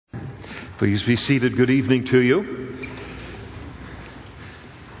Please be seated. Good evening to you.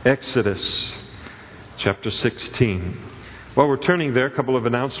 Exodus chapter 16. While we're turning there, a couple of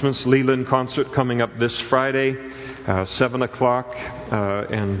announcements. Leland concert coming up this Friday, 7 o'clock,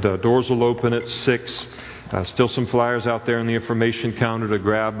 and doors will open at 6. Still some flyers out there in the information counter to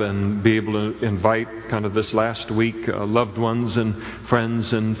grab and be able to invite kind of this last week loved ones and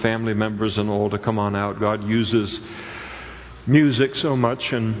friends and family members and all to come on out. God uses music so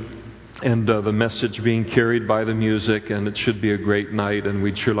much and the message being carried by the music, and it should be a great night, and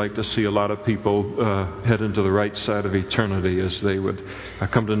we'd sure like to see a lot of people head into the right side of eternity as they would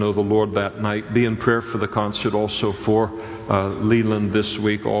come to know the Lord that night. Be in prayer for the concert, also for Leland this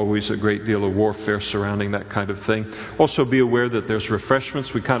week. Always a great deal of warfare surrounding that kind of thing. Also be aware that there's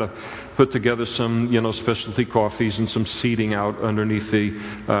refreshments. We kind of put together some, specialty coffees and some seating out underneath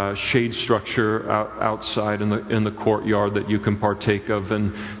the shade structure outside in the courtyard that you can partake of,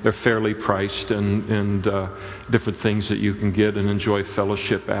 and they're fairly priced and different things that you can get and enjoy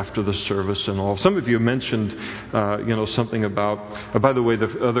fellowship after the service and all. Some of you mentioned, something about. By the way,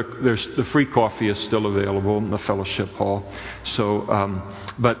 the free coffee is still available in the fellowship hall. So,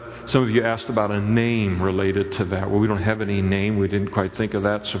 but some of you asked about a name related to that. Well, we don't have any name. We didn't quite think of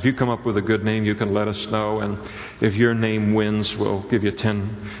that. So if you come up with a good name, you can let us know. And if your name wins, we'll give you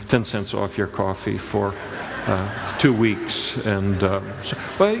 10 cents off your coffee for 2 weeks. And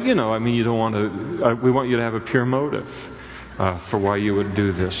you don't want to. We want you to have a pure motive for why you would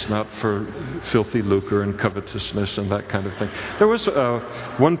do this, not for filthy lucre and covetousness and that kind of thing. There was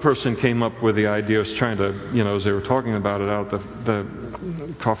one person came up with the idea. Was trying to, as they were talking about it out the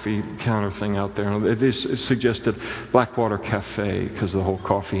coffee counter thing out there, and it suggested Blackwater Cafe because of the whole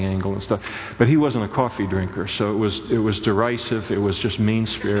coffee angle and stuff. But he wasn't a coffee drinker, so it was derisive. It was just mean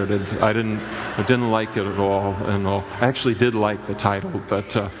spirited. I didn't like it at all. And all. I actually did like the title,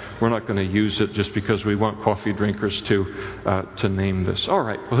 but we're not going to use it just because we want coffee drinkers to name this. All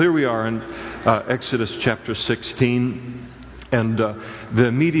right. Well, here we are in Exodus chapter 16. And the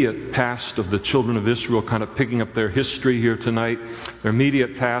immediate past of the children of Israel, kind of picking up their history here tonight, their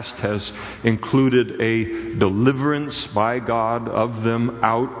immediate past has included a deliverance by God of them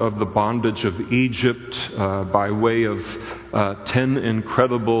out of the bondage of Egypt by way of 10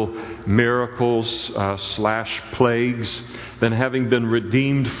 incredible miracles / plagues. Then, having been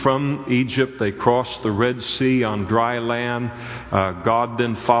redeemed from Egypt, they crossed the Red Sea on dry land. God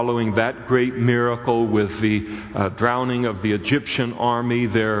then following that great miracle with the drowning of the Egyptian army,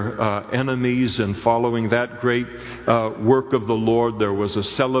 their enemies, and following that great work of the Lord, there was a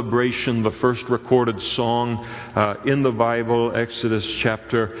celebration, the first recorded song in the Bible, Exodus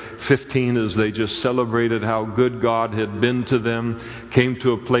chapter 15, as they just celebrated how good God had been to them, came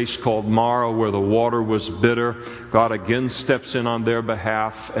to a place called Marah where the water was bitter. God again steps in on their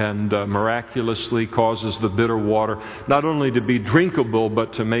behalf and miraculously causes the bitter water not only to be drinkable,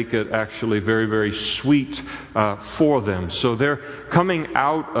 but to make it actually very, very sweet for them. So they're coming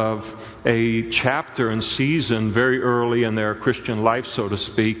out of a chapter and season very early in their Christian life, so to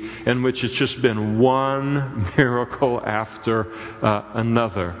speak, in which it's just been one miracle after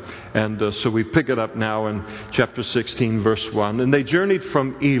another. And so we pick it up now in chapter 16, verse 1. And they journeyed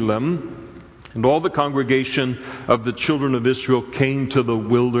from Elim, and all the congregation of the children of Israel came to the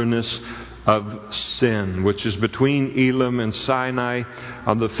wilderness of Sin, which is between Elim and Sinai,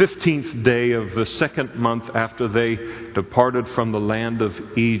 on the 15th day of the second month after they departed from the land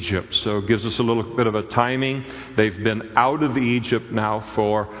of Egypt. So it gives us a little bit of a timing. They've been out of Egypt now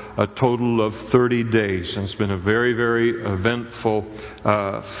for a total of 30 days. And it's been a very, very eventful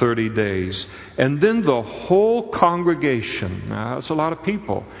 30 days. And then the whole congregation, now that's a lot of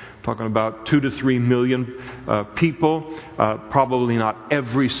people, talking about 2 to 3 million people, probably not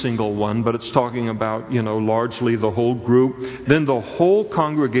every single one, but it's talking about, largely the whole group. Then the whole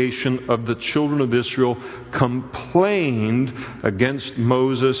congregation of the children of Israel complained against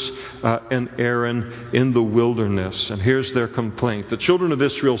Moses and Aaron in the wilderness. And here's their complaint. The children of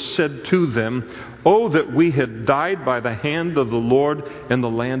Israel said to them, "Oh, that we had died by the hand of the Lord in the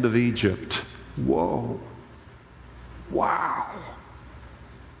land of Egypt." Whoa. Wow.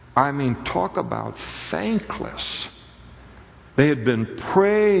 I mean, talk about thankless. They had been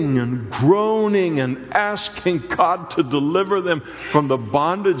praying and groaning and asking God to deliver them from the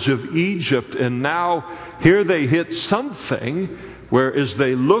bondage of Egypt. And now here they hit something where, as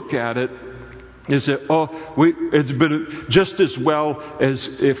they look at it, is that, it's been just as well as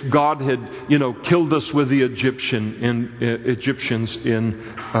if God had, killed us with the Egyptians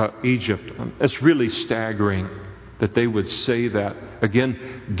in Egypt. It's really staggering that they would say that. Again,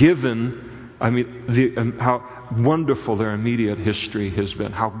 given, how wonderful their immediate history has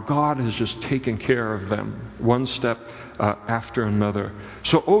been, how God has just taken care of them one step after another.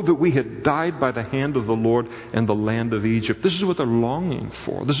 So, oh, that we had died by the hand of the Lord in the land of Egypt. This is what they're longing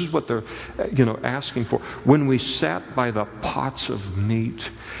for. This is what they're, asking for. When we sat by the pots of meat,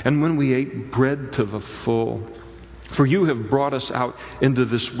 and when we ate bread to the full. For you have brought us out into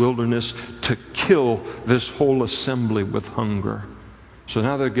this wilderness to kill this whole assembly with hunger. So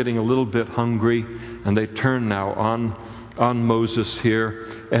now they're getting a little bit hungry, and they turn now on Moses here,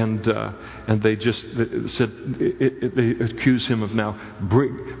 and they accuse him of now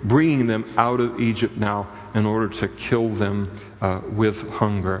bringing them out of Egypt now in order to kill them with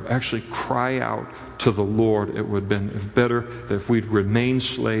hunger. Actually cry out to the Lord. It would have been better if we'd remained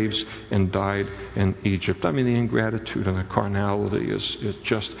slaves and died in Egypt. I mean, the ingratitude and the carnality is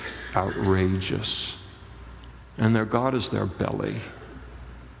just outrageous. And their God is their belly.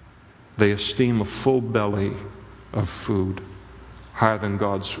 They esteem a full belly of food higher than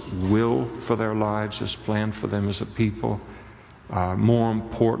God's will for their lives, His plan for them as a people, more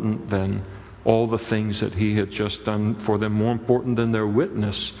important than all the things that He had just done for them, more important than their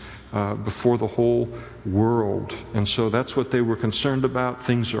witness before the whole world. And so that's what they were concerned about.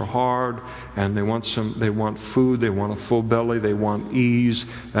 Things are hard, and they want food, they want a full belly, they want ease.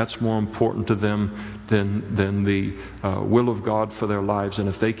 That's more important to them than the will of God for their lives. And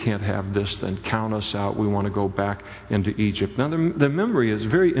if they can't have this, then count us out. We want to go back into Egypt. Now, the memory is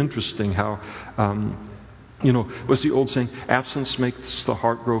very interesting how, what's the old saying? Absence makes the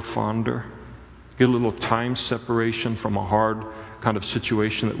heart grow fonder. Get a little time separation from a hard kind of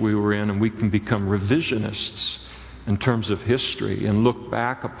situation that we were in, and we can become revisionists in terms of history and look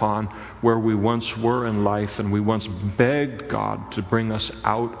back upon where we once were in life, and we once begged God to bring us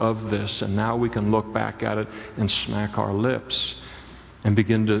out of this, and now we can look back at it and smack our lips and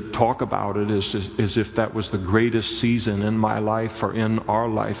begin to talk about it as if that was the greatest season in my life or in our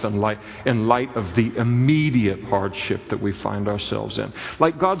life, in light of the immediate hardship that we find ourselves in.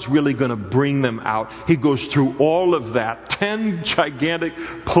 Like God's really going to bring them out. He goes through all of that, 10 gigantic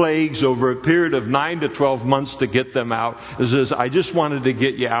plagues over a period of 9 to 12 months to get them out. He says, I just wanted to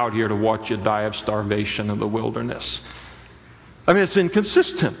get you out here to watch you die of starvation in the wilderness. I mean, it's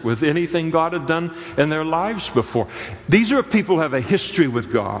inconsistent with anything God had done in their lives before. These are people who have a history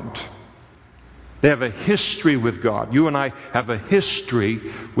with God. They have a history with God. You and I have a history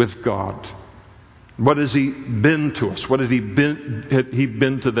with God. What has He been to us? What had He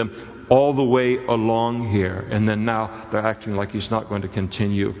been to them all the way along here? And then now they're acting like He's not going to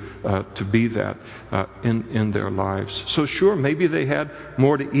continue to be that in their lives. So sure, maybe they had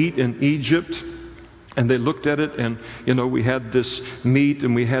more to eat in Egypt. And they looked at it, and, we had this meat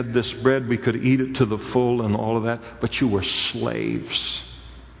and we had this bread. We could eat it to the full and all of that. But you were slaves.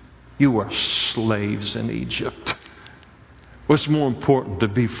 You were slaves in Egypt. What's more important, to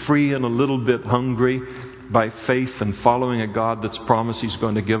be free and a little bit hungry by faith and following a God that's promised He's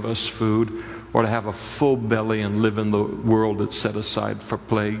going to give us food, or to have a full belly and live in the world that's set aside for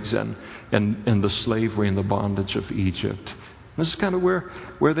plagues and the slavery and the bondage of Egypt? This is kind of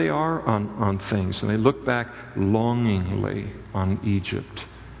where they are on things. And they look back longingly on Egypt.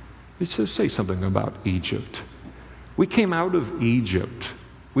 It says, say something about Egypt. We came out of Egypt.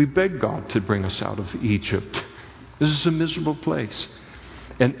 We begged God to bring us out of Egypt. This is a miserable place.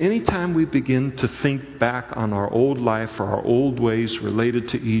 And anytime we begin to think back on our old life or our old ways related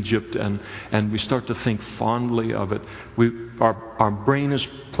to Egypt, and we start to think fondly of it, our brain is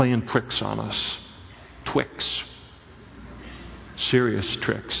playing tricks on us. Twix. Serious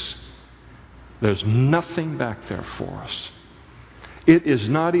tricks. There's nothing back there for us. It is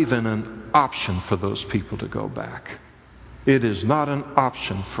not even an option for those people to go back. It is not an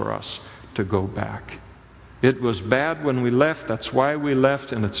option for us to go back. It was bad when we left. That's why we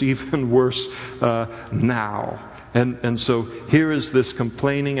left, and it's even worse now. And so here is this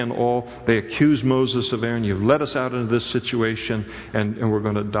complaining and all. They accuse Moses of Aaron. You've led us out into this situation, and we're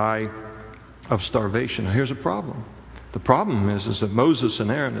going to die of starvation. Now here's a problem. The problem is that Moses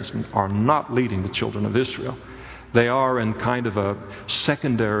and Aaron are not leading the children of Israel. They are in kind of a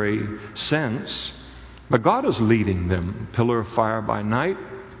secondary sense, but God is leading them. Pillar of fire by night,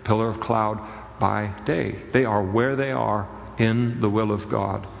 pillar of cloud by day. They are where they are in the will of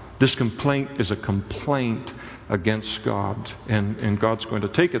God. This complaint is a complaint against God, and God's going to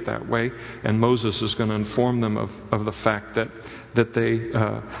take it that way, and Moses is going to inform them of the fact that they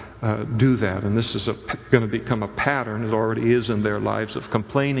do that. And this is going to become a pattern, it already is in their lives, of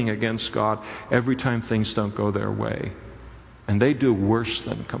complaining against God every time things don't go their way. And they do worse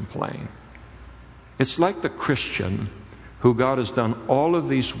than complain. It's like the Christian who God has done all of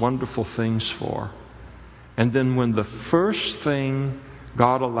these wonderful things for, And then when the first thing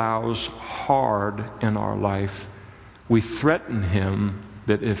God allows hard in our life, we threaten Him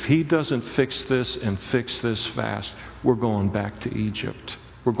that if He doesn't fix this and fix this fast, we're going back to Egypt.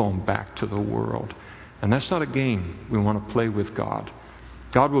 We're going back to the world. And that's not a game we want to play with God.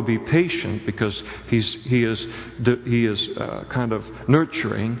 God will be patient because He is kind of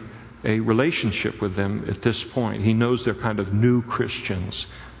nurturing a relationship with them at this point. He knows they're kind of new Christians.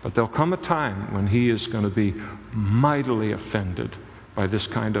 But there'll come a time when He is going to be mightily offended by this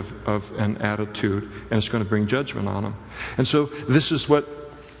kind of an attitude, and it's going to bring judgment on them. And so this is what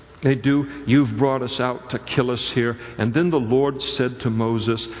they do. You've brought us out to kill us here. And then the Lord said to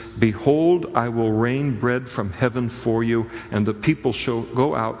Moses, Behold, I will rain bread from heaven for you, and the people shall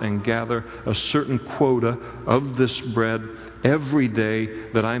go out and gather a certain quota of this bread every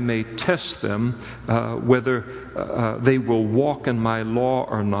day, that I may test them whether they will walk in my law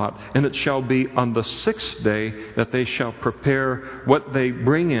or not. And it shall be on the 6th day that they shall prepare what they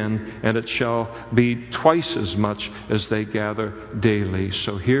bring in, and it shall be twice as much as they gather daily.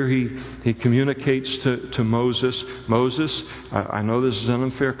 So here he communicates to Moses, Moses, I know this is an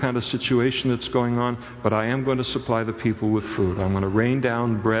unfair kind of situation that's going on, but I am going to supply the people with food. I'm going to rain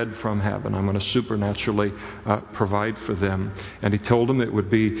down bread from heaven. I'm going to supernaturally provide for them. And he told them it would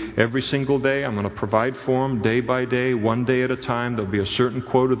be every single day. I'm going to provide for them day by day, one day at a time. There'll be a certain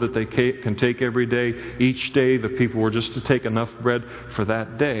quota that they can take every day. Each day the people were just to take enough bread for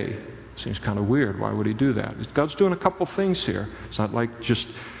that day. Seems kind of weird. Why would He do that? God's doing a couple things here. It's not like just,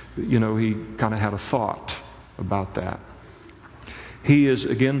 He kind of had a thought about that. He is,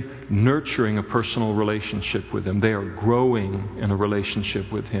 again, nurturing a personal relationship with them. They are growing in a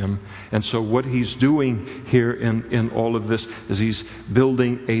relationship with Him. And so what He's doing here in all of this is He's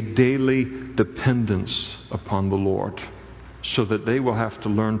building a daily dependence upon the Lord, so that they will have to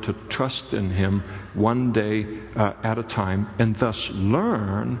learn to trust in Him one day at a time, and thus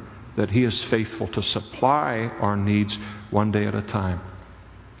learn that He is faithful to supply our needs one day at a time.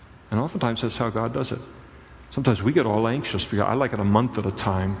 And oftentimes that's how God does it. Sometimes we get all anxious. I like it a month at a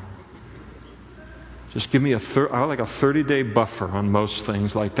time. Just give me I like a 30-day buffer on most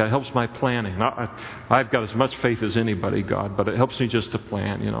things like that. It helps my planning. I've got as much faith as anybody, God, but it helps me just to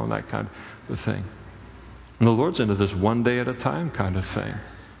plan, and that kind of thing. And the Lord's into this one day at a time kind of thing.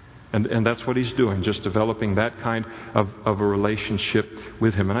 And that's what He's doing, just developing that kind of a relationship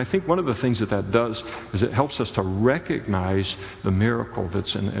with Him. And I think one of the things that does is it helps us to recognize the miracle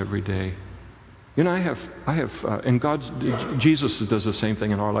that's in every day. Jesus does the same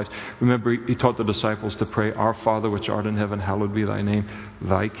thing in our lives. Remember, He taught the disciples to pray, Our Father which art in heaven, hallowed be Thy name.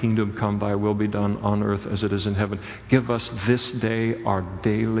 Thy kingdom come, Thy will be done on earth as it is in heaven. Give us this day our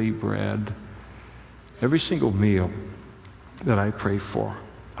daily bread. Every single meal that I pray for,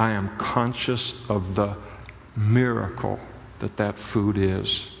 I am conscious of the miracle that food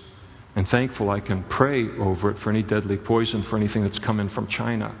is. And thankful I can pray over it for any deadly poison, for anything that's come in from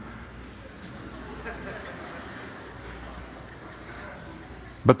China.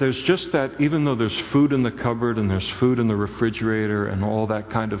 But there's just that, even though there's food in the cupboard and there's food in the refrigerator and all that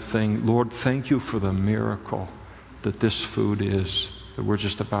kind of thing, Lord, thank You for the miracle that this food is, that we're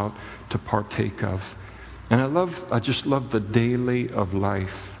just about to partake of. And I just love the daily of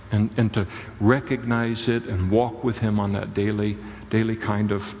life, and to recognize it and walk with Him on that daily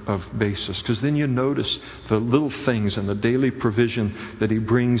kind of basis. Because then you notice the little things and the daily provision that He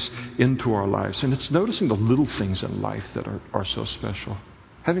brings into our lives. And it's noticing the little things in life that are so special.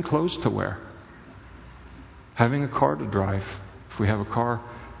 Having clothes to wear. Having a car to drive, if we have a car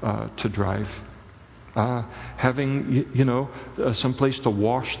to drive. Having, some place to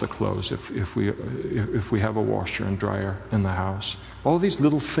wash the clothes if we have a washer and dryer in the house. All these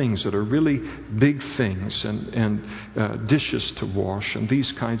little things that are really big things, and dishes to wash, and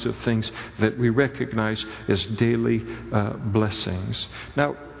these kinds of things that we recognize as daily blessings.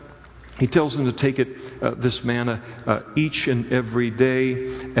 Now, He tells them to take this manna each and every day,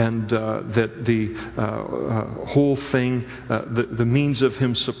 and that the whole thing, the means of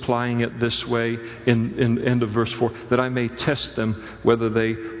Him supplying it this way, in end of verse 4, that I may test them whether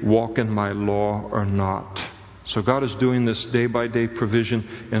they walk in my law or not. So God is doing this day by day provision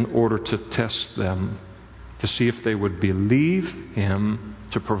in order to test them, to see if they would believe Him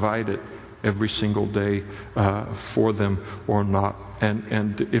to provide it every single day for them or not.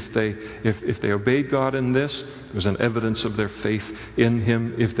 And if they obeyed God in this, it was an evidence of their faith in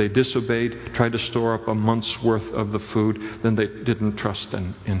Him. If they disobeyed, tried to store up a month's worth of the food, then they didn't trust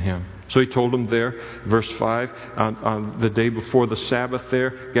in Him. So he told them there, verse 5, on the day before the Sabbath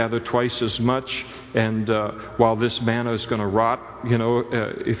there, gather twice as much. And while this manna is going to rot,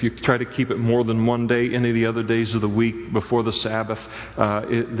 if you try to keep it more than one day, any of the other days of the week before the Sabbath,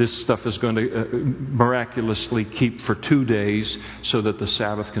 this stuff is going to miraculously keep for 2 days so that the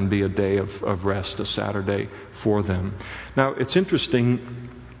Sabbath can be a day of rest, a Saturday for them. Now, it's interesting.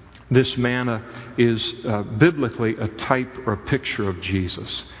 This manna is biblically a type or a picture of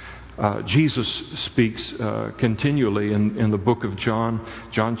Jesus. Jesus speaks continually in the book of John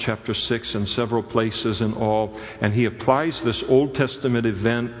chapter 6, and several places in all, and he applies this Old Testament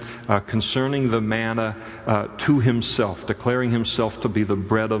event concerning the manna to himself, declaring himself to be the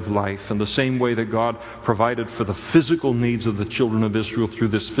bread of life. In the same way that God provided for the physical needs of the children of Israel through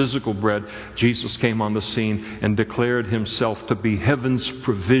this physical bread, Jesus came on the scene and declared himself to be heaven's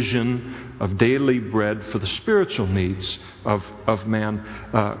provision of daily bread for the spiritual needs of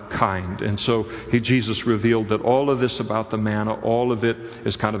mankind. And so Jesus revealed that all of this about the manna, all of it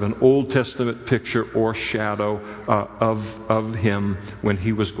is kind of an Old Testament picture or shadow of him when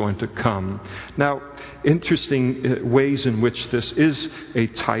he was going to come. Now, interesting ways in which this is a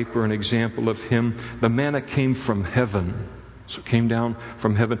type or an example of him. The manna came from heaven. So it came down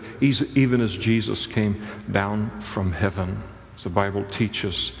from heaven, even as Jesus came down from heaven, as the Bible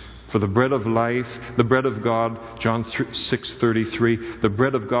teaches. For the bread of life, the bread of God, John 6:33, the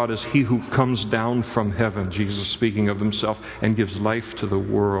bread of God is he who comes down from heaven, Jesus speaking of himself, and gives life to the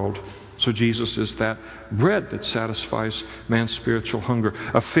world. So Jesus is that bread that satisfies man's spiritual hunger.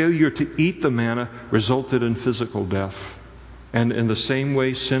 A failure to eat the manna resulted in physical death. And in the same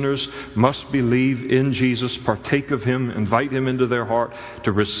way, sinners must believe in Jesus, partake of him, invite him into their heart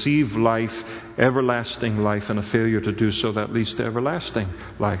to receive life, everlasting life, and a failure to do so that leads to everlasting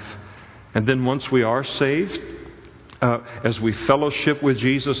life. And then once we are saved, as we fellowship with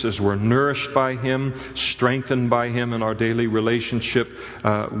Jesus, as we're nourished by him, strengthened by him in our daily relationship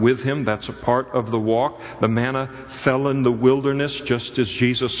with him, that's a part of the walk. The manna fell in the wilderness just as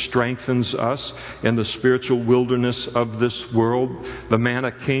Jesus strengthens us in the spiritual wilderness of this world. The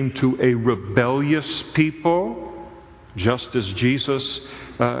manna came to a rebellious people, just as Jesus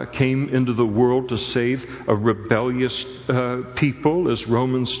came into the world to save a rebellious people, as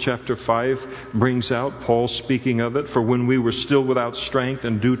Romans chapter 5 brings out, Paul speaking of it. For when we were still without strength,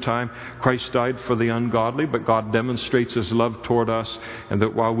 in due time Christ died for the ungodly, but God demonstrates his love toward us, and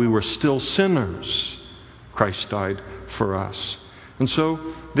that while we were still sinners, Christ died for us. And so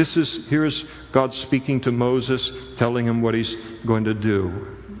here is God speaking to Moses, telling him what he's going to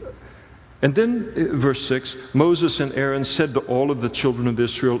do. And then, verse 6, Moses and Aaron said to all of the children of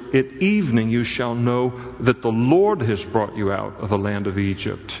Israel, "At evening you shall know that the Lord has brought you out of the land of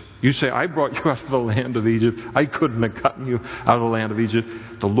Egypt." You say, "I brought you out of the land of Egypt. I couldn't have gotten you out of the land of Egypt."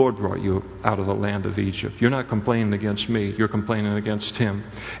 The Lord brought you out of the land of Egypt. You're not complaining against me. You're complaining against him.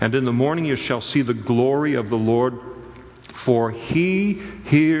 "And in the morning you shall see the glory of the Lord, for he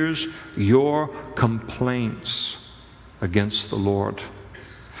hears your complaints against the Lord.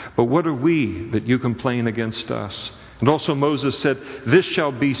 But what are we that you complain against us?" And also Moses said, "This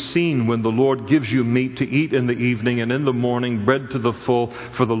shall be seen when the Lord gives you meat to eat in the evening, and in the morning bread to the full.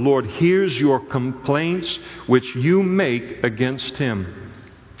 For the Lord hears your complaints which you make against him."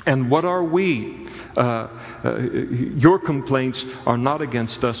 And what are we? Your complaints are not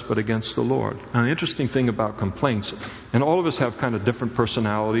against us, but against the Lord. Now, an interesting thing about complaints, and all of us have kind of different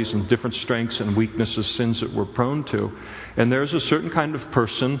personalities and different strengths and weaknesses, sins that we're prone to. And there's a certain kind of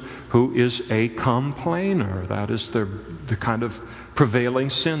person who is a complainer. That is the kind of prevailing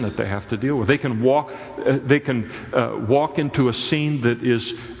sin that they have to deal with. They can walk into a scene that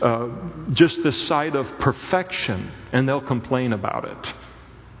is just this side of perfection, and they'll complain about it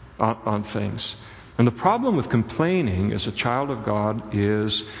on things. And the problem with complaining as a child of God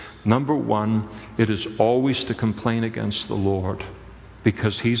is, number one, it is always to complain against the Lord,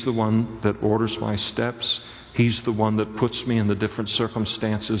 because he's the one that orders my steps. He's the one that puts me in the different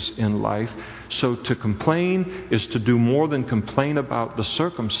circumstances in life. So to complain is to do more than complain about the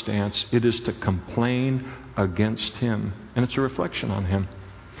circumstance. It is to complain against him. And it's a reflection on him.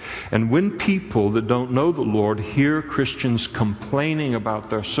 And when people that don't know the Lord hear Christians complaining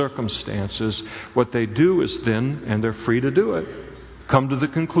about their circumstances, what they do is then, and they're free to do it, come to the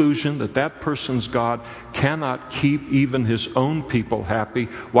conclusion that that person's God cannot keep even his own people happy.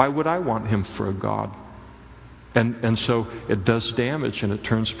 Why would I want him for a God? And so it does damage, and it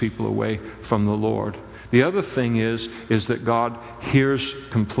turns people away from the Lord. The other thing is that God hears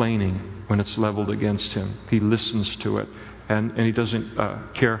complaining when it's leveled against him. He listens to it. And he doesn't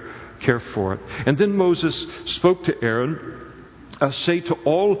care for it. And then Moses spoke to Aaron say to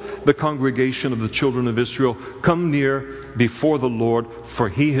all the congregation of the children of Israel, come near before the Lord, for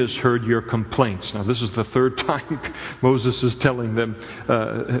he has heard your complaints. Now, this is the third time Moses is telling them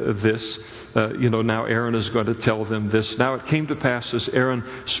this. Now Aaron is going to tell them this. Now it came to pass as Aaron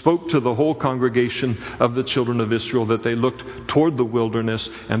spoke to the whole congregation of the children of Israel that they looked toward the wilderness,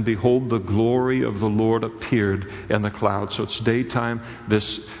 and behold, the glory of the Lord appeared in the cloud. So it's daytime.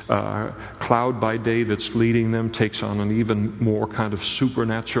 This cloud by day that's leading them takes on an even more kind of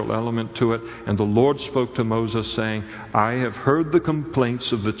supernatural element to it. And the Lord spoke to Moses saying, I have heard the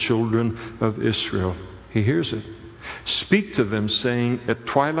complaints of the children of Israel. He hears it. Speak to them, saying, at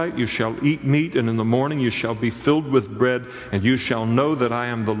twilight you shall eat meat, and in the morning you shall be filled with bread, and you shall know that I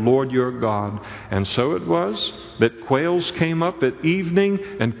am the Lord your God. And so it was that quails came up at evening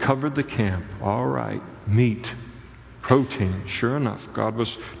and covered the camp. All right, meat. Protein. Sure enough, God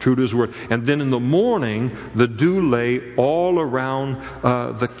was true to His word. And then in the morning, the dew lay all around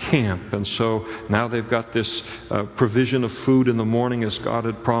the camp. And so now they've got this provision of food in the morning as God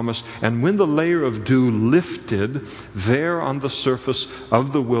had promised. And when the layer of dew lifted, there on the surface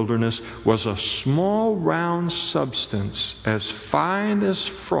of the wilderness was a small round substance as fine as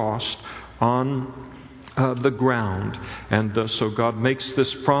frost on the ground. And so God makes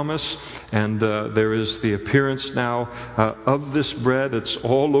this promise, and there is the appearance now of this bread. It's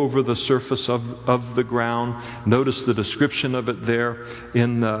all over the surface of the ground. Notice the description of it there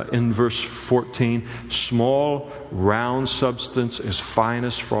in verse 14. Small, round substance as fine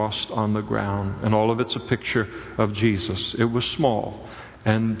as frost on the ground. And all of it's a picture of Jesus. It was small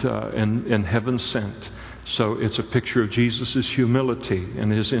and heaven sent. So it's a picture of Jesus' humility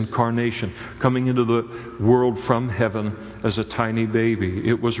and His incarnation, coming into the world from heaven as a tiny baby.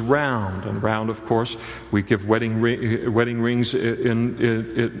 It was round, and round, of course, we give wedding rings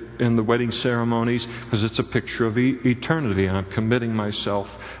in the wedding ceremonies because it's a picture of eternity. And I'm committing myself.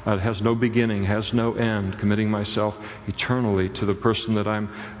 It has no beginning, has no end. Committing myself eternally to the person that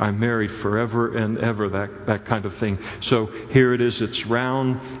I'm married forever and ever. That kind of thing. So here it is. It's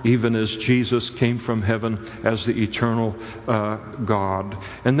round, even as Jesus came from heaven as the eternal God.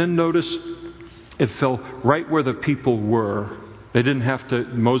 And then notice it fell right where the people were. They didn't have to,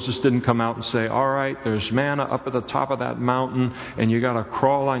 Moses didn't come out and say, all right, there's manna up at the top of that mountain, and you got to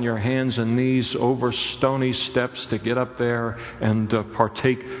crawl on your hands and knees over stony steps to get up there and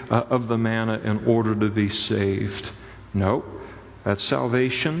partake of the manna in order to be saved. No, that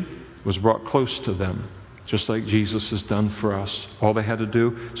salvation was brought close to them, just like Jesus has done for us. All they had to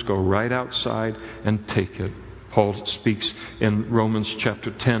do is go right outside and take it. Paul speaks in Romans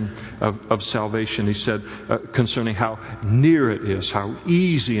chapter 10 of salvation. He said concerning how near it is, how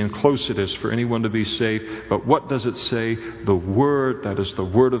easy and close it is for anyone to be saved. But what does it say? The word, that is the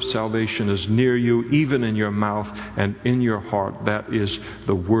word of salvation, is near you, even in your mouth and in your heart. That is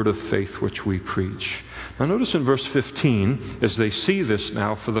the word of faith which we preach. Now notice in verse 15, as they see this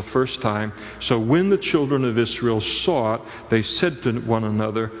now for the first time, so when the children of Israel saw it, they said to one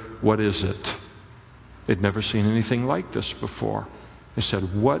another, what is it? They'd never seen anything like this before. They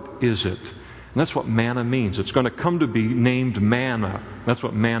said, what is it? And that's what manna means. It's going to come to be named manna. That's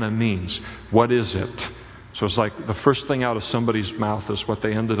what manna means. What is it? So it's like the first thing out of somebody's mouth is what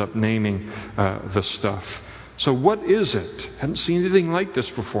they ended up naming the stuff. So what is it? Hadn't seen anything like this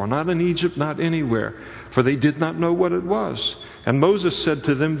before. Not in Egypt, not anywhere. For they did not know what it was. And Moses said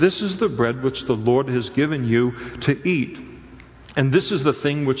to them, this is the bread which the Lord has given you to eat. And this is the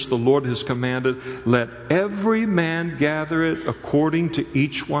thing which the Lord has commanded. Let every man gather it according to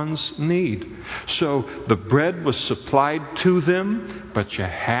each one's need. So the bread was supplied to them, but you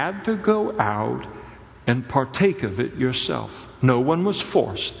had to go out and partake of it yourself. No one was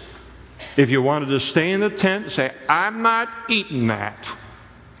forced. If you wanted to stay in the tent, say, I'm not eating that.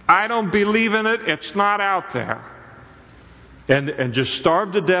 I don't believe in it. It's not out there. And just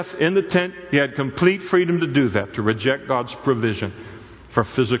starve to death in the tent. You had complete freedom to do that, to reject God's provision for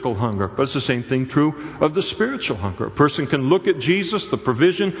physical hunger. But it's the same thing true of the spiritual hunger. A person can look at Jesus, the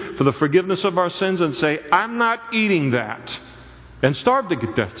provision for the forgiveness of our sins, and say, I'm not eating that. And starve to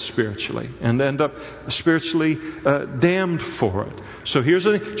get death spiritually. And end up spiritually damned for it. So here's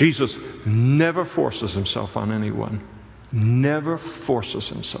the thing. Jesus never forces Himself on anyone. Never forces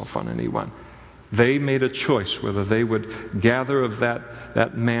Himself on anyone. They made a choice whether they would gather of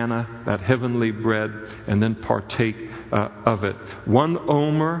that manna, that heavenly bread, and then partake of it. 1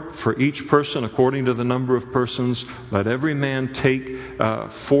 omer for each person according to the number of persons. Let every man take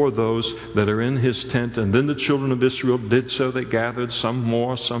for those that are in his tent. And then the children of Israel did so. They gathered, some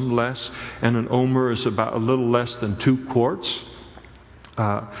more, some less. And an omer is about a little less than 2 quarts.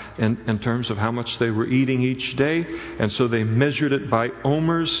 in terms of how much they were eating each day. And so they measured it by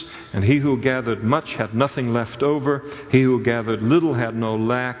omers. And he who gathered much had nothing left over. He who gathered little had no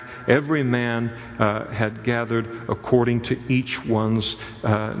lack. Every man had gathered according to each one's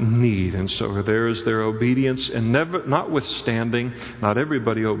need. And so there is their obedience. And notwithstanding, not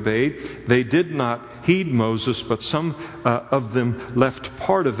everybody obeyed. They did not heed Moses, but some of them left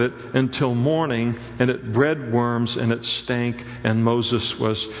part of it until morning, and it bred worms and it stank, and Moses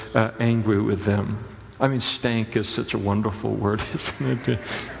was angry with them. I mean, stank is such a wonderful word, isn't it?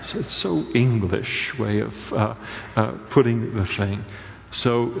 It's so English way of putting the thing.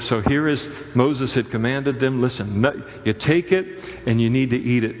 So here is, Moses had commanded them, listen, you take it and you need to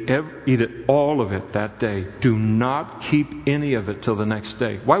eat it, all of it that day. Do not keep any of it till the next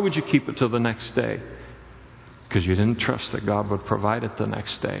day. Why would you keep it till the next day? Because you didn't trust that God would provide it the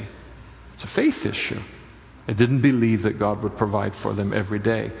next day. It's a faith issue. They didn't believe that God would provide for them every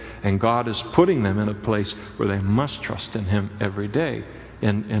day. And God is putting them in a place where they must trust in Him every day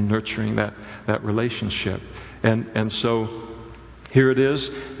in nurturing that relationship. And so here it is.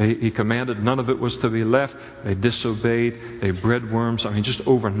 He commanded none of it was to be left. They disobeyed. They bred worms. I mean, just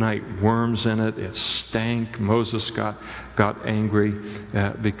overnight, worms in it. It stank. Moses got angry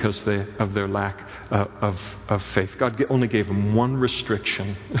because of their lack of faith. God only gave them one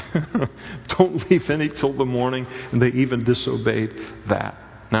restriction. Don't leave any till the morning. And they even disobeyed that.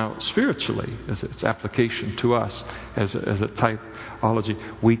 Now, spiritually, as its application to us as a typology,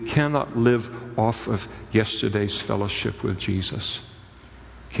 we cannot live off of yesterday's fellowship with Jesus.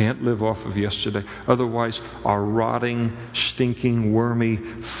 Can't live off of yesterday. Otherwise, our rotting, stinking, wormy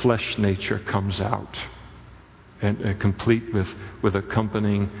flesh nature comes out, and complete with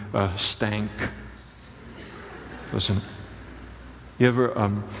accompanying stank. Listen, you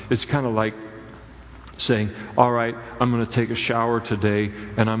ever? It's kind of like saying, all right, I'm going to take a shower today,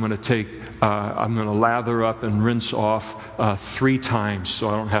 and I'm going to lather up and rinse off 3 times so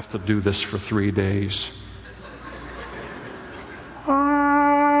I don't have to do this for 3 days.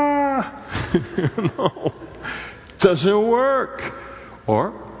 No, doesn't work.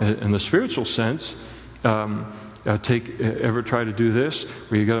 Or, in the spiritual sense, ever try to do this,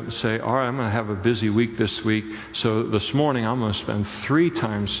 where you get up and say, all right, I'm going to have a busy week this week, so this morning I'm going to spend 3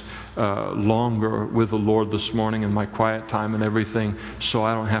 times longer with the Lord this morning in my quiet time and everything, so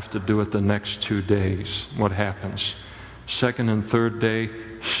I don't have to do it the next 2 days. What happens? Second and third day,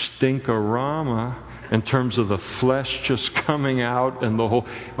 stinkorama, in terms of the flesh just coming out and the whole.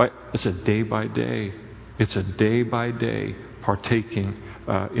 It's a day by day. It's a day by day partaking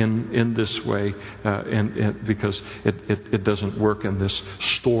in this way, and because it doesn't work in this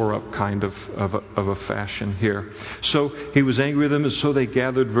store up kind of a fashion here. So he was angry with them, and so they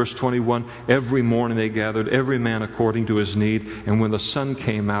gathered. Verse 21. Every morning they gathered, every man according to his need, and when the sun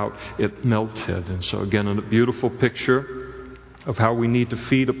came out, it melted. And so again, a beautiful picture of how we need to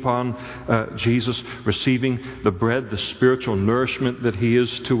feed upon Jesus, receiving the bread, the spiritual nourishment that He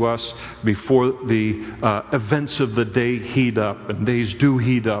is to us before the events of the day heat up. And days do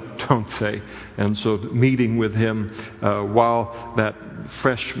heat up, don't they? And so meeting with Him while that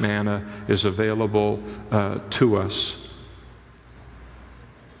fresh manna is available to us.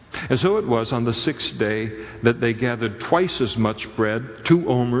 And so it was on the 6th day that they gathered twice as much bread, 2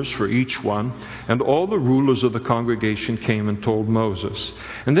 omers for each one, and all the rulers of the congregation came and told Moses.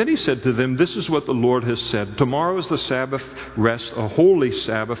 And then he said to them, this is what the Lord has said. Tomorrow is the Sabbath rest, a holy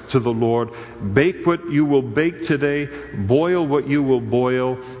Sabbath to the Lord. Bake what you will bake today, boil what you will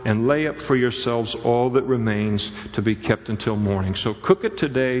boil, and lay up for yourselves all that remains to be kept until morning. So cook it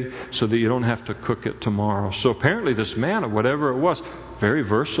today so that you don't have to cook it tomorrow. So apparently this manna, whatever it was, very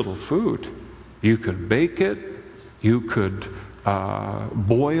versatile food. You could bake it, you could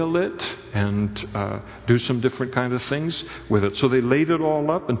boil it, and do some different kind of things with it. So they laid it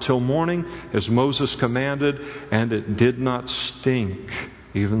all up until morning, as Moses commanded, and it did not stink,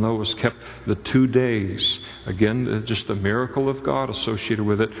 even though it was kept the 2 days. Again, just the miracle of God associated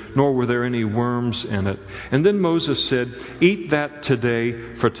with it, nor were there any worms in it. And then Moses said, eat that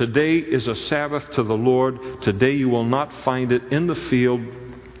today, for today is a Sabbath to the Lord. Today you will not find it in the field.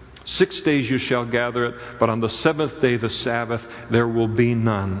 6 days you shall gather it, but on the 7th day, the Sabbath, there will be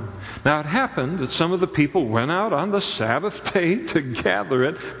none. Now it happened that some of the people went out on the Sabbath day to gather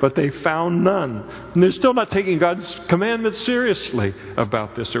it, but they found none. And they're still not taking God's commandment seriously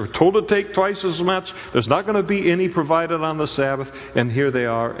about this. They were told to take twice as much. There's not going to be any provided on the Sabbath. And here they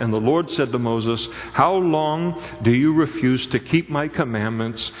are. And the Lord said to Moses, how long do you refuse to keep my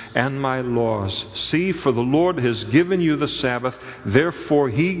commandments and my laws? See, for the Lord has given you the Sabbath. Therefore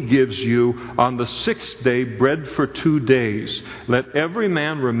He gives you on the 6th day bread for 2 days. Let every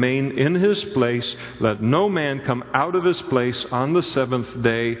man remain in his place. Let no man come out of his place on the 7th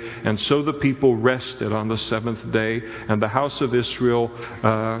day. And so the people rested on the 7th day. And the house of Israel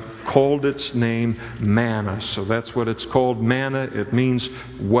called its name manna. So that's what it's called, manna. It means,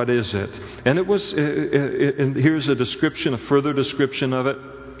 what is it? And it was, and here's a description, a further description of it.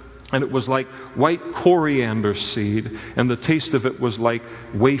 And it was like white coriander seed, and the taste of it was like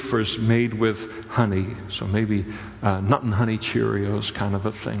wafers made with honey. So maybe nut and honey Cheerios kind of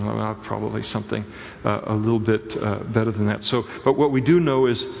a thing. Probably something a little bit better than that. So, but what we do know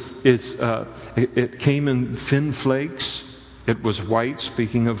is it came in thin flakes. It was white,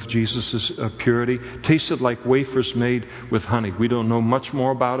 speaking of Jesus' purity. Tasted like wafers made with honey. We don't know much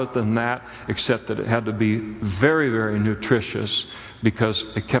more about it than that, except that it had to be very, very nutritious, because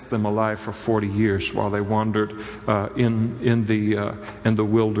it kept them alive for 40 years while they wandered in the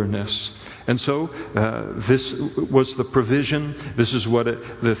wilderness. And so this was the provision. This is what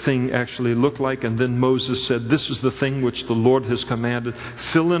the thing actually looked like. And then Moses said, this is the thing which the Lord has commanded.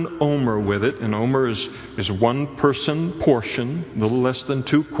 Fill an omer with it. An omer is one person portion, a little less than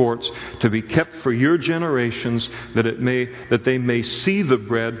 2 quarts, to be kept for your generations, that they may see the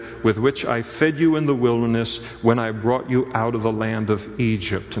bread with which I fed you in the wilderness when I brought you out of the land of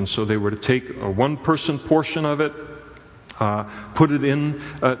Egypt. And so they were to take a one-person portion of it, put it in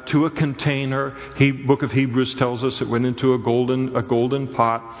to a container. Book of Hebrews tells us it went into a golden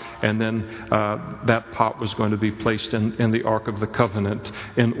pot, and then that pot was going to be placed in the Ark of the Covenant,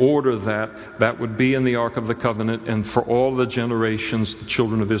 in order that would be in the Ark of the Covenant, and for all the generations the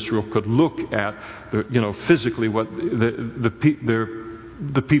children of Israel could look at, physically what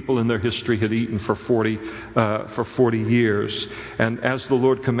the people in their history had eaten for 40 years. And as the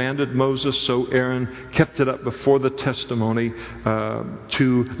Lord commanded Moses, so Aaron kept it up before the testimony,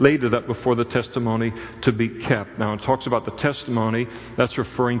 laid it up before the testimony to be kept. Now it talks about the testimony. That's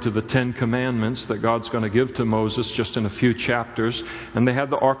referring to the 10 Commandments that God's going to give to Moses just in a few chapters. And they had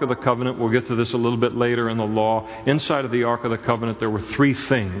the Ark of the Covenant. We'll get to this a little bit later in the law. Inside of the Ark of the Covenant, there were 3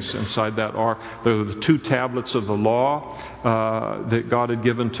 things inside that Ark. There were the 2 tablets of the law that God had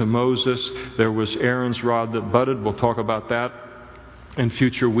given to Moses. There was Aaron's rod that budded. We'll talk about that in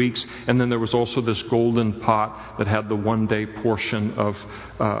future weeks. And then there was also this golden pot that had the 1-day portion of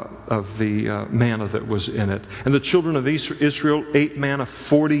the manna that was in it. And the children of Israel ate manna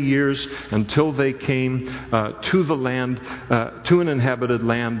 40 years until they came to the land, to an inhabited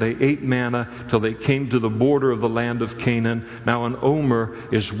land. They ate manna till they came to the border of the land of Canaan. Now an omer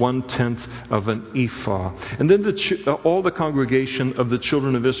is 1/10 of an ephah. And then all the congregation of the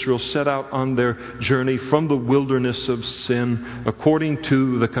children of Israel set out on their journey from the wilderness of sin, according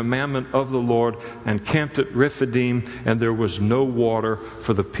to the commandment of the Lord, and camped at Rephidim, and there was no water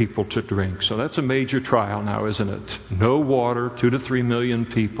for the people to drink. So that's a major trial now, isn't it? No water, 2 to 3 million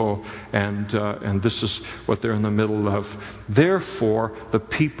people, and this is what they're in the middle of. Therefore, the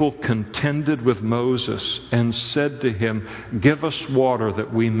people contended with Moses and said to him, "Give us water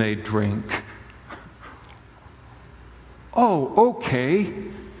that we may drink." Oh, okay.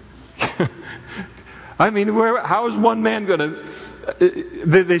 I mean, how is one man going to...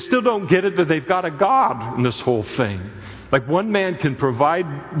 They still don't get it that they've got a God in this whole thing. Like, one man can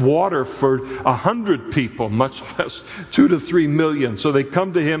provide water for 100 people, much less 2 to 3 million. So they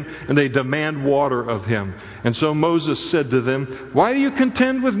come to him and they demand water of him. And so Moses said to them, "Why do you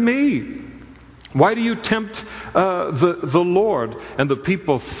contend with me? Why do you tempt the Lord?" And the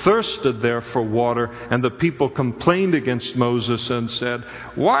people thirsted there for water, and the people complained against Moses and said,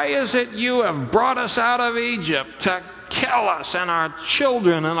 "Why is it you have brought us out of Egypt to kill us and our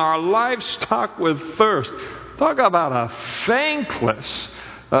children and our livestock with thirst?" Talk about a thankless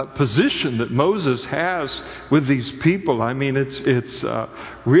position that Moses has with these people. I mean, it's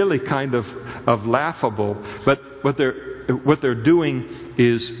really kind of laughable. But what they're doing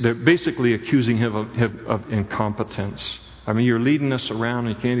is they're basically accusing him of incompetence. I mean, you're leading us around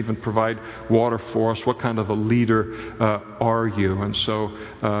and you can't even provide water for us. What kind of a leader are you? And so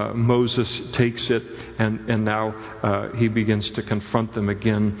Moses takes it, and now he begins to confront them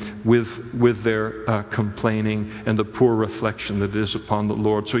again with their complaining and the poor reflection that is upon the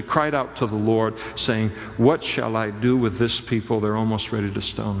Lord. So he cried out to the Lord, saying, "What shall I do with this people? They're almost ready to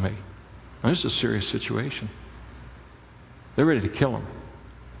stone me." Now, this is a serious situation. They're ready to kill him.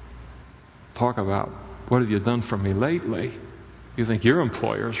 Talk about, "What have you done for me lately?" You think your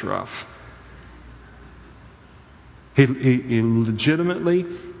employer's rough. He legitimately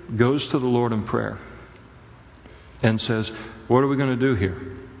goes to the Lord in prayer and says, "What are we going to do here?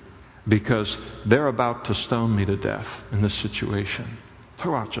 Because they're about to stone me to death in this situation." Talk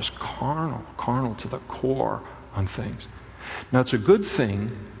about just carnal to the core on things. Now, it's a good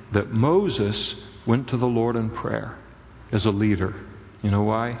thing that Moses went to the Lord in prayer as a leader. You know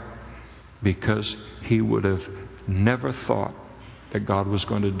why? Because he would have never thought that God was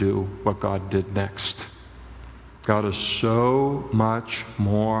going to do what God did next. God is so much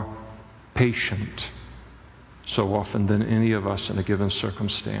more patient so often than any of us in a given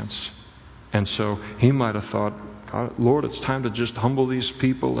circumstance. And so he might have thought, Lord, it's time to just humble these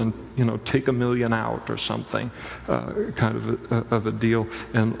people and, take 1 million out or something, kind of a deal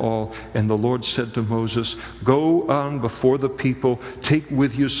and all. And the Lord said to Moses, go on before the people, take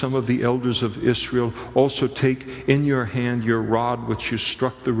with you some of the elders of Israel. Also take in your hand your rod which you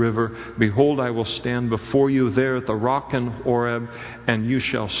struck the river. Behold, I will stand before you there at the rock in Horeb, and you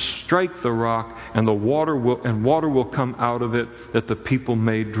shall strike the rock, and water will come out of it, that the people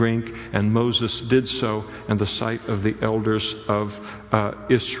may drink. And Moses did so in the sight of the elders of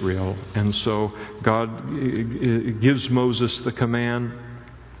Israel. And so God gives Moses the command,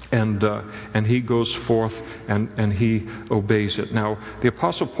 and he goes forth and he obeys it. Now, the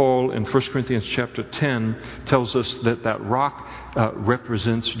Apostle Paul in 1 Corinthians chapter 10 tells us that rock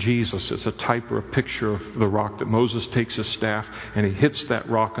represents Jesus. It's a type or a picture of the rock, that Moses takes his staff and he hits that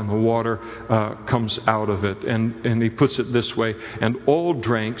rock and the water comes out of it. And he puts it this way, and all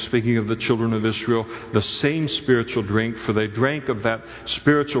drank, speaking of the children of Israel, the same spiritual drink, for they drank of that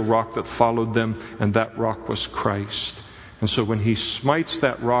spiritual rock that followed them, and that rock was Christ. And so when he smites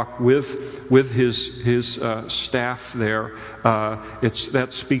that rock with his staff there, that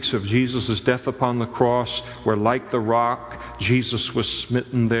speaks of Jesus' death upon the cross, where like the rock, Jesus was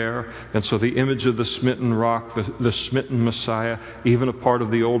smitten there. And so the image of the smitten rock, the smitten Messiah, even a part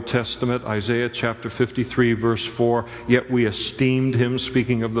of the Old Testament, Isaiah chapter 53 verse 4, yet we esteemed him,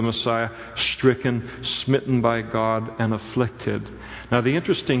 speaking of the Messiah, stricken, smitten by God, and afflicted. Now the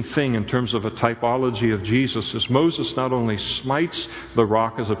interesting thing in terms of a typology of Jesus is Moses not only smites the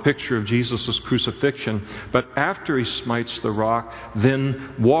rock as a picture of Jesus' crucifixion, but after he smites the rock,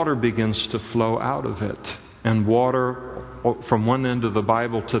 then water begins to flow out of it. And water, from one end of the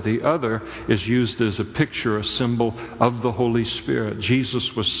Bible to the other, is used as a picture, a symbol of the Holy Spirit.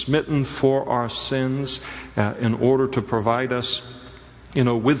 Jesus was smitten for our sins in order to provide us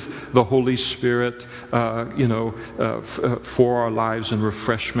with the Holy Spirit, for our lives and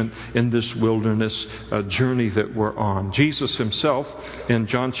refreshment in this wilderness journey that we're on. Jesus himself, in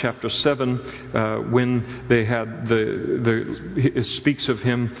John chapter 7, when they had it speaks of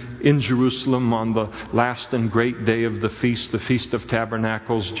him in Jerusalem on the last and great day of the Feast of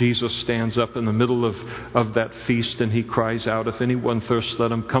Tabernacles. Jesus stands up in the middle of that feast and he cries out, if anyone thirsts,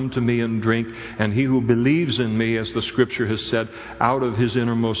 let him come to me and drink. And he who believes in me, as the scripture has said, out of his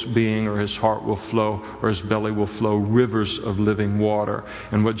innermost being, or his heart will flow, or his belly will flow rivers of living water.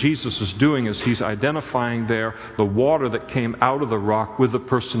 And what Jesus is doing is he's identifying there the water that came out of the rock with the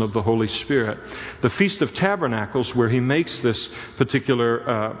person of the Holy Spirit. The Feast of Tabernacles, where he makes this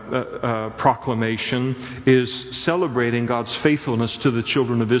particular proclamation, is celebrating God's faithfulness to the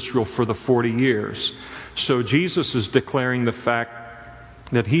children of Israel for the 40 years. So Jesus is declaring the fact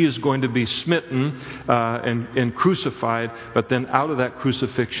that he is going to be smitten and crucified, but then out of that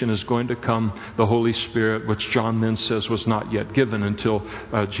crucifixion is going to come the Holy Spirit, which John then says was not yet given until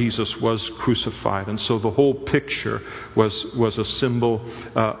Jesus was crucified. And so the whole picture was a symbol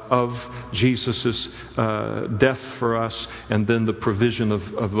of Jesus' death for us, and then the provision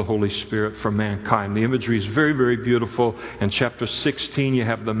of the Holy Spirit for mankind. The imagery is very, very beautiful. In chapter 16, you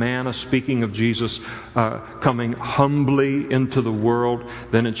have the manna, speaking of Jesus coming humbly into the world.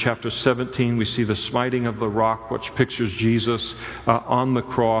 Then in chapter 17, we see the smiting of the rock, which pictures Jesus on the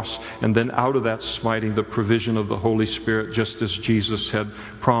cross. And then out of that smiting, the provision of the Holy Spirit, just as Jesus had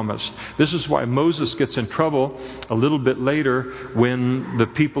promised. This is why Moses gets in trouble a little bit later when the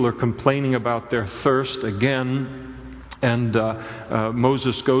people are complaining about their thirst again. And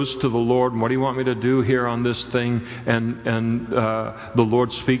Moses goes to the Lord, what do you want me to do here on this thing? And the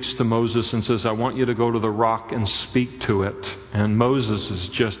Lord speaks to Moses and says, I want you to go to the rock and speak to it. And Moses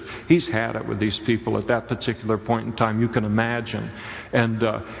is he's had it with these people at that particular point in time, you can imagine. And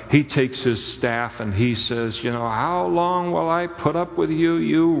he takes his staff and he says, how long will I put up with you,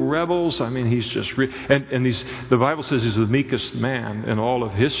 you rebels? I mean, he's just, the Bible says he's the meekest man in all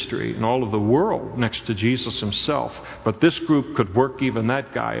of history, in all of the world, next to Jesus himself. But this group could work even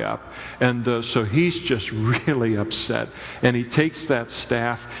that guy up. And so he's just really upset. And he takes that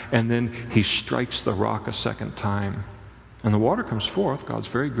staff and then he strikes the rock a second time. And the water comes forth. God's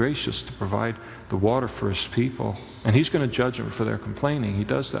very gracious to provide the water for His people. And He's going to judge them for their complaining. He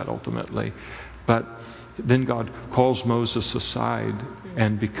does that ultimately. But then God calls Moses aside,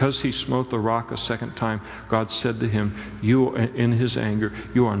 and because he smote the rock a second time, God said to him, "You, in His anger,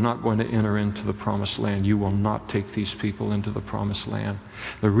 you are not going to enter into the promised land. You will not take these people into the promised land."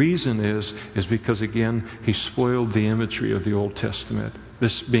 The reason is because, again, He spoiled the imagery of the Old Testament.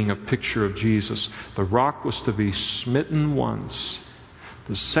 This being a picture of Jesus. The rock was to be smitten once.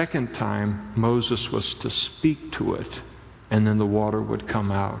 The second time, Moses was to speak to it, and then the water would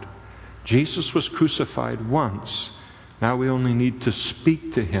come out. Jesus was crucified once. Now we only need to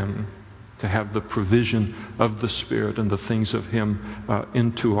speak to Him to have the provision of the Spirit and the things of Him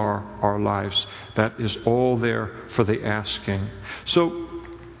into our lives. That is all there for the asking. So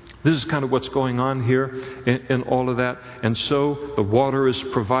this is kind of what's going on here in all of that. And so the water is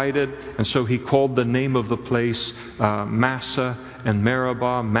provided. And so He called the name of the place Massah and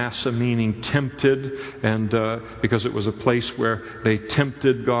Meribah. Massah meaning tempted, and because it was a place where they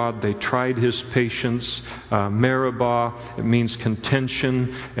tempted God, they tried His patience. Meribah, it means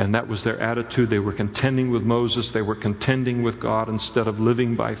contention, and that was their attitude. They were contending with Moses. They were contending with God instead of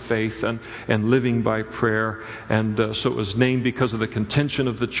living by faith and living by prayer. And so it was named because of the contention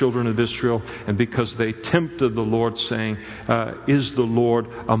of the children of Israel, and because they tempted the Lord, saying, "Is the Lord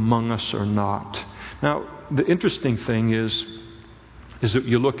among us or not?" Now, the interesting thing is that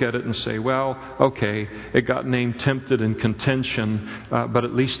you look at it and say, well, okay, it got named tempted and contention, but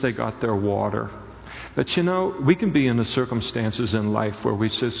at least they got their water. But we can be in the circumstances in life where we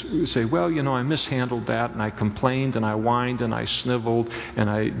say, well, I mishandled that, and I complained, and I whined, and I sniveled, and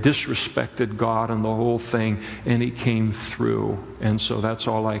I disrespected God and the whole thing, and He came through, and so that's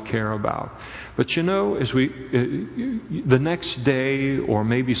all I care about. But as the next day, or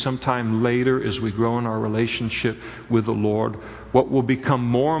maybe sometime later, as we grow in our relationship with the Lord, what will become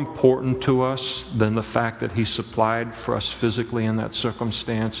more important to us than the fact that He supplied for us physically in that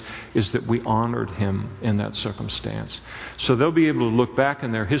circumstance is that we honored Him in that circumstance. So they'll be able to look back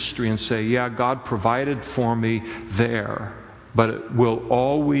in their history and say, yeah, God provided for me there, but it will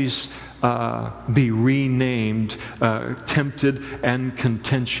always be renamed tempted and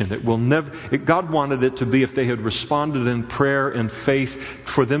contention. It will never. God wanted it to be, if they had responded in prayer and faith,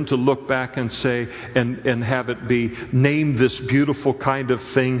 for them to look back and say, and have it be named this beautiful kind of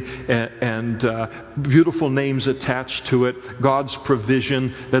thing, and beautiful names attached to it, God's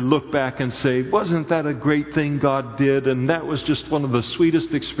provision. That look back and say, wasn't that a great thing God did? And that was just one of the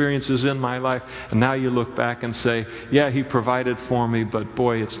sweetest experiences in my life. And now you look back and say, yeah, He provided for me, but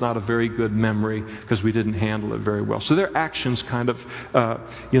boy, it's not a very good memory because we didn't handle it very well. So their actions kind of,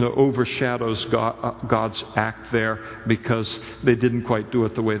 overshadows God's act there, because they didn't quite do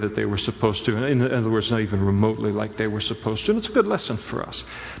it the way that they were supposed to. In other words, not even remotely like they were supposed to. And it's a good lesson for us.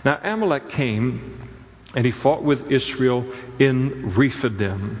 Now, Amalek came, and he fought with Israel in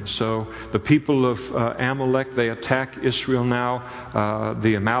Rephidim. So the people of Amalek, they attack Israel now.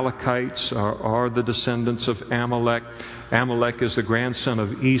 The Amalekites are the descendants of Amalek. Amalek is the grandson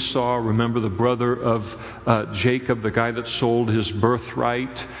of Esau. Remember, the brother of Jacob, the guy that sold his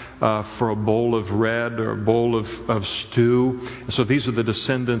birthright for a bowl of bread or a bowl of stew. So these are the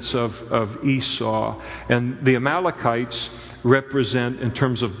descendants of Esau. And the Amalekites represent, in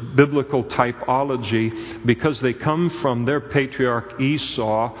terms of biblical typology, because they come from their patriarch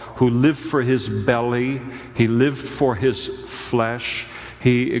Esau, who lived for his belly, he lived for his flesh.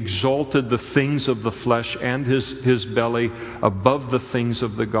 He exalted the things of the flesh and his belly above the things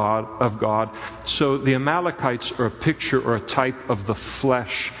of God. So the Amalekites are a picture or a type of the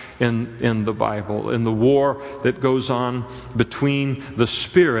flesh in the Bible, in the war that goes on between the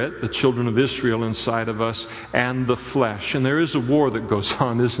spirit, the children of Israel inside of us, and the flesh. And there is a war that goes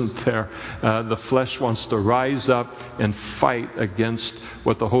on, isn't there? The flesh wants to rise up and fight against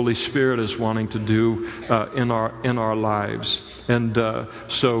what the Holy Spirit is wanting to do in our lives. And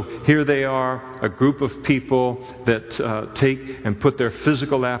so here they are, a group of people that take and put their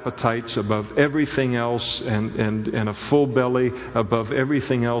physical appetites above everything else, and a full belly above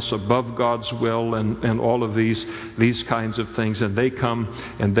everything else, above God's will, and all of these kinds of things. And they come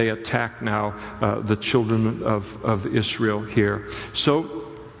and they attack now the children of Israel here. So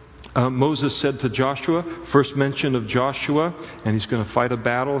Moses said to Joshua, first mention of Joshua, and he's going to fight a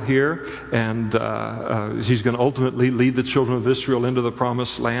battle here, and he's going to ultimately lead the children of Israel into the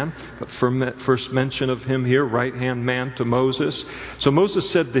promised land. But first mention of him here, right-hand man to Moses. So Moses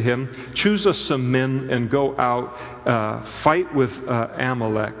said to him, choose us some men and go out, fight with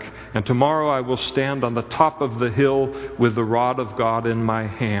Amalek. And tomorrow I will stand on the top of the hill with the rod of God in my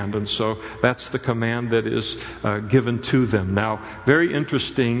hand. And so that's the command that is given to them. Now, very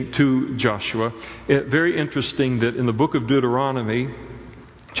interesting to Joshua. Very interesting that in the book of Deuteronomy,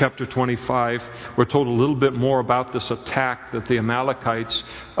 chapter 25, we're told a little bit more about this attack that the Amalekites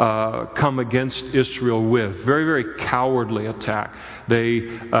come against Israel with. Very, very cowardly attack.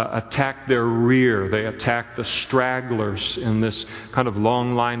 They attack their rear. They attack the stragglers in this kind of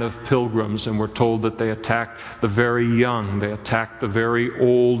long line of pilgrims, and we're told that they attacked the very young. They attacked the very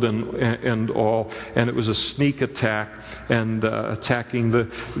old and all. And it was a sneak attack, and attacking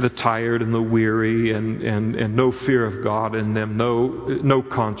the tired and the weary, and no fear of God in them, no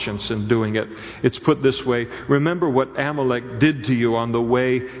conscience in doing it. It's put this way: remember what Amalek did to you on the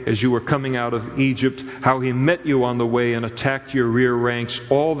way as you were coming out of Egypt, how he met you on the way and attacked your rear ranks,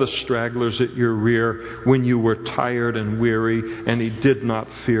 all the stragglers at your rear, when you were tired and weary, and he did not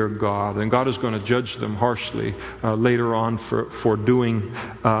fear God. And God is going to judge them harshly later on for doing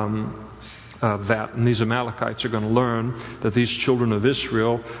that. And these Amalekites are going to learn that these children of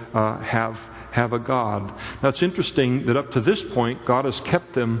Israel have a God. Now, it's interesting that up to this point, God has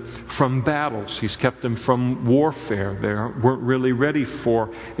kept them from battles. He's kept them from warfare. They weren't really ready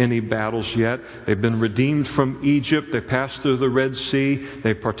for any battles yet. They've been redeemed from Egypt. They passed through the Red Sea.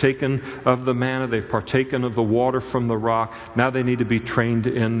 They've partaken of the manna. They've partaken of the water from the rock. Now they need to be trained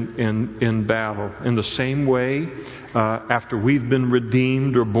in battle. In the same way, after we've been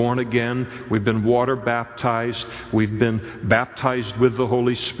redeemed or born again, we've been water baptized, we've been baptized with the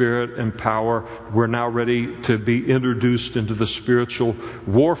Holy Spirit and power, we're now ready to be introduced into the spiritual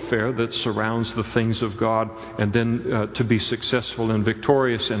warfare that surrounds the things of God, and then to be successful and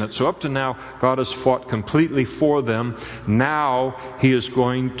victorious in it. So up to now, God has fought completely for them. Now He is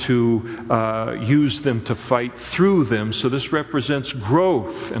going to use them to fight through them. So this represents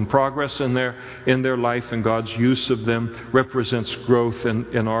growth and progress in their life, and God's use of them represents growth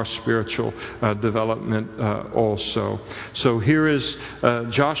in our spiritual development also. So here is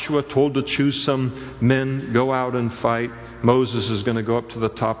Joshua told to choose some men, go out and fight. Moses is going to go up to the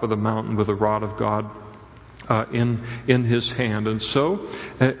top of the mountain with the rod of God in his hand. And so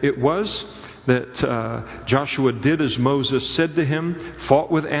it was that Joshua did as Moses said to him, fought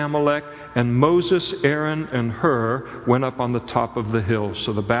with Amalek, and Moses, Aaron, and Hur went up on the top of the hill.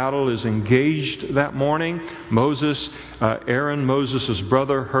 So the battle is engaged that morning. Moses, Aaron, Moses'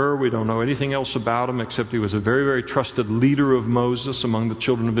 brother, Hur, we don't know anything else about him except he was a very, very trusted leader of Moses among the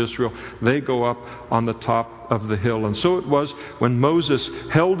children of Israel. They go up on the top of the hill. And so it was when Moses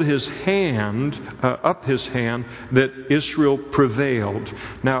held his hand, up his hand, that Israel prevailed.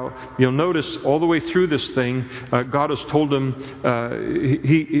 Now, you'll notice all the way through this thing, God has told him,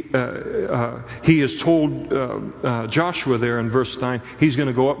 He has told Joshua there in verse 9, he's going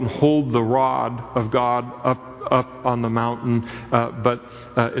to go up and hold the rod of God up on the mountain. But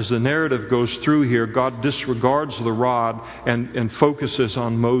as the narrative goes through here, God disregards the rod and focuses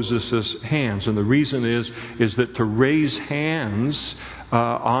on Moses' hands. And the reason is that to raise hands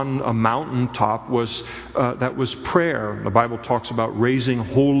on a mountaintop was prayer. The Bible talks about raising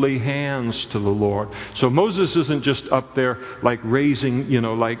holy hands to the Lord. So Moses isn't just up there like raising,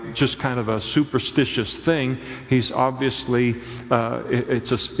 like just kind of a superstitious thing. He's obviously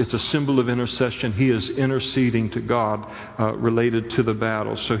it's a symbol of intercession. He is interceding to God related to the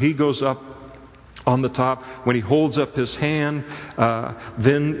battle. So he goes up on the top. When he holds up his hand,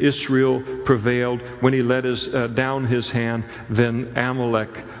 then Israel prevailed. When he let down his hand, then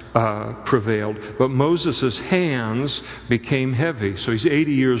Amalek prevailed. But Moses' hands became heavy. So he's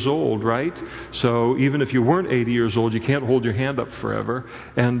 80 years old, right? So even if you weren't 80 years old, you can't hold your hand up forever.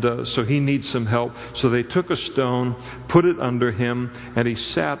 And so he needs some help. So they took a stone, put it under him, and he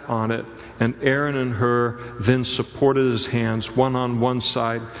sat on it. And Aaron and Hur then supported his hands, one on one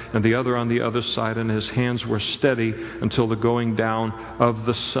side and the other on the other side, and his hands were steady until the going down of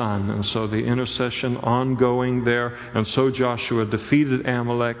the sun. And so the intercession ongoing there. And so Joshua defeated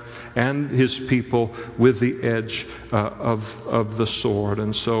Amalek and his people with the edge of the sword.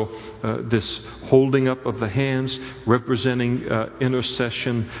 And so this holding up of the hands representing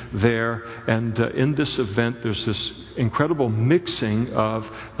intercession there. And in this event, there's this incredible mixing of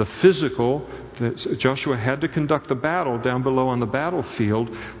the physical. Joshua had to conduct the battle down below on the battlefield,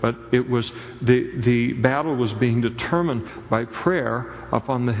 but it was the battle was being determined by prayer up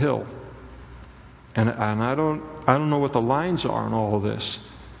on the hill. And I don't know what the lines are in all of this.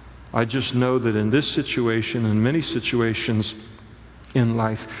 I just know that in this situation and many situations in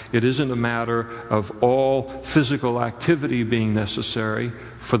life, it isn't a matter of all physical activity being necessary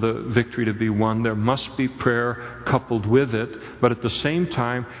for the victory to be won. There must be prayer coupled with it, but at the same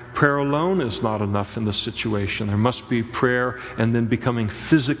time, prayer alone is not enough in the situation. There must be prayer and then becoming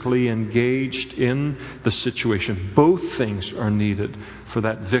physically engaged in the situation. Both things are needed for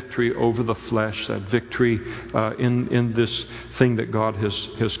that victory over the flesh, that victory in this thing that God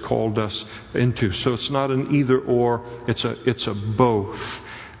has called us into. So it's not an either or, it's a both.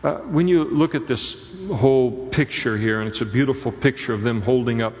 When you look at this whole picture here, and it's a beautiful picture of them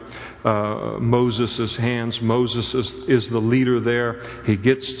holding up Moses' hands. Moses is the leader there. He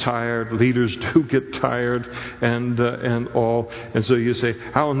gets tired. Leaders do get tired and all. And so you say,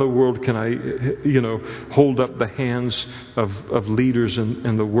 how in the world can I, hold up the hands of leaders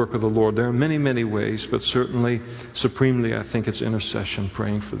in the work of the Lord? There are many, many ways, but certainly, supremely, I think it's intercession,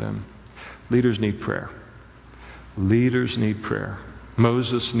 praying for them. Leaders need prayer. Leaders need prayer.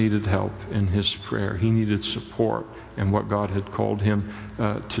 Moses needed help in his prayer. He needed support in what God had called him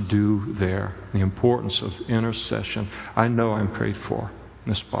to do there. The importance of intercession. I know I'm prayed for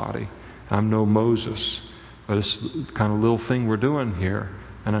in this body. I'm no Moses, but it's the kind of little thing we're doing here.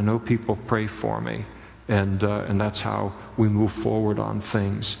 And I know people pray for me. And that's how we move forward on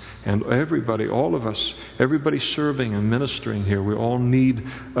things. And everybody, all of us, everybody serving and ministering here, we all need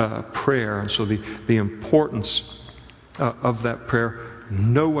prayer. And so the importance of that prayer.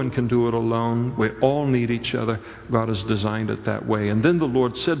 No one can do it alone. We all need each other. God has designed it that way. And then the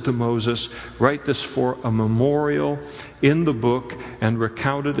Lord said to Moses, write this for a memorial in the book and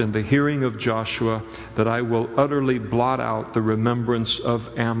recount it in the hearing of Joshua, that I will utterly blot out the remembrance of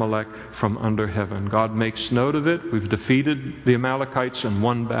Amalek from under heaven. God makes note of it. We've defeated the Amalekites in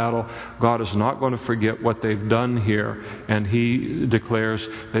one battle. God is not going to forget what they've done here. And He declares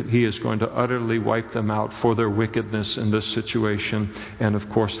that He is going to utterly wipe them out for their wickedness in this situation. And of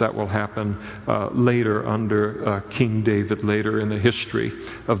course that will happen later under King David, later in the history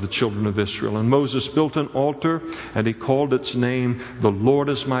of the children of Israel. And Moses built an altar and he called its name, The Lord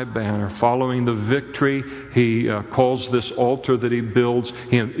is My Banner. Following the victory, he calls this altar that he builds,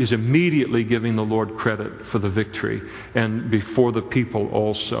 he is immediately giving the Lord credit for the victory and before the people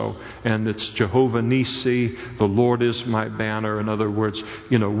also. And it's Jehovah Nisi, the Lord is my banner. In other words,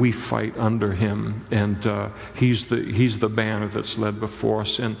 we fight under him, and he's the banner that's led before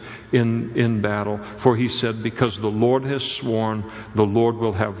us in battle. For he said, because the Lord has sworn, the Lord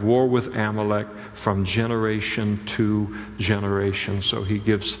will have war with Amalek from generation to generation. So he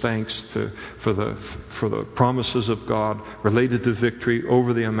gives thanks for the promises of God related to victory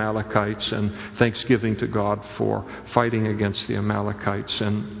over the Amalekites, and thanksgiving to God for fighting against the Amalekites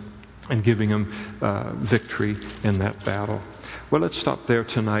and giving him victory in that battle. Well, let's stop there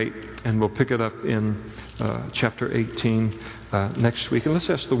tonight, and we'll pick it up in chapter 18 next week. And let's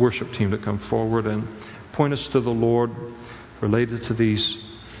ask the worship team to come forward and point us to the Lord related to these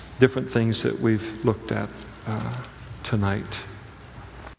different things that we've looked at tonight.